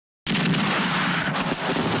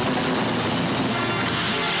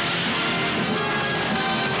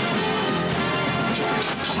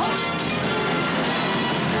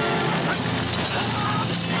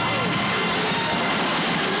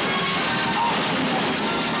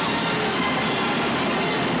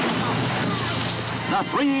The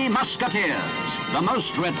Three Musketeers, the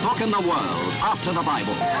most read book in the world after the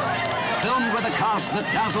Bible. Filmed with a cast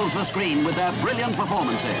that dazzles the screen with their brilliant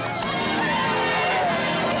performances.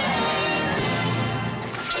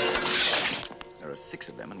 There are 6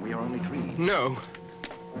 of them and we are only 3. No.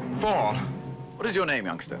 4. What is your name,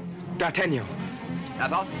 youngster? D'Artagnan.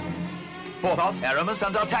 Athos, Porthos, Aramis,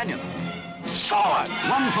 and D'Artagnan. Forward!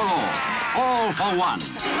 One for all for one.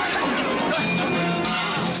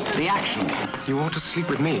 The action. You ought to sleep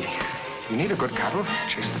with me. You need a good cuddle.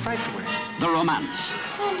 Chase the fights away. The romance.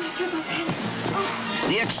 Oh, Monsieur D'Artagnan. Oh.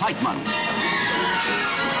 The excitement.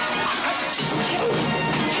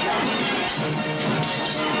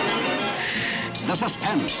 The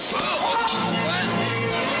suspense.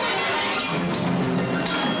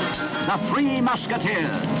 The Three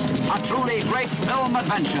Musketeers, a truly great film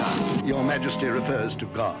adventure. Your Majesty refers to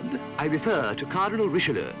God? I refer to Cardinal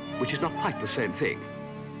Richelieu, which is not quite the same thing.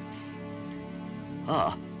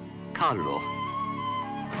 Ah, Cardinal.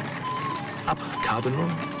 Up, Cardinal.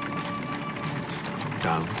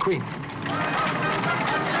 Down, Queen.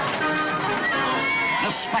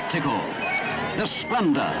 The spectacle, the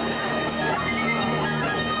splendor,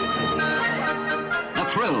 the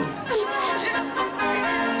thrill.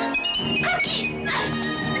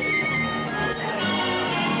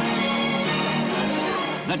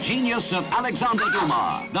 The genius of Alexander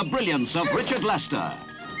Dumas, the brilliance of Richard Lester.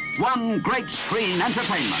 One great screen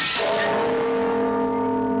entertainment.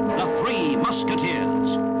 The Three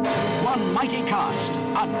Musketeers. One mighty cast,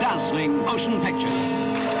 a dazzling motion picture.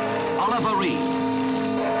 Oliver Reed,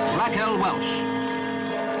 Raquel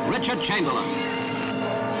Welch, Richard Chamberlain,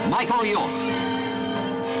 Michael York,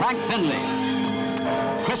 Frank Finlay,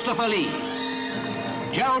 Christopher Lee,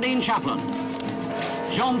 Geraldine Chaplin,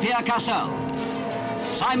 Jean-Pierre Cassel,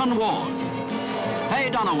 Simon Ward, Faye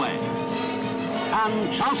Dunaway,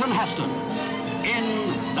 and Charlton Heston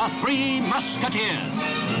in The Three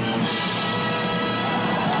Musketeers.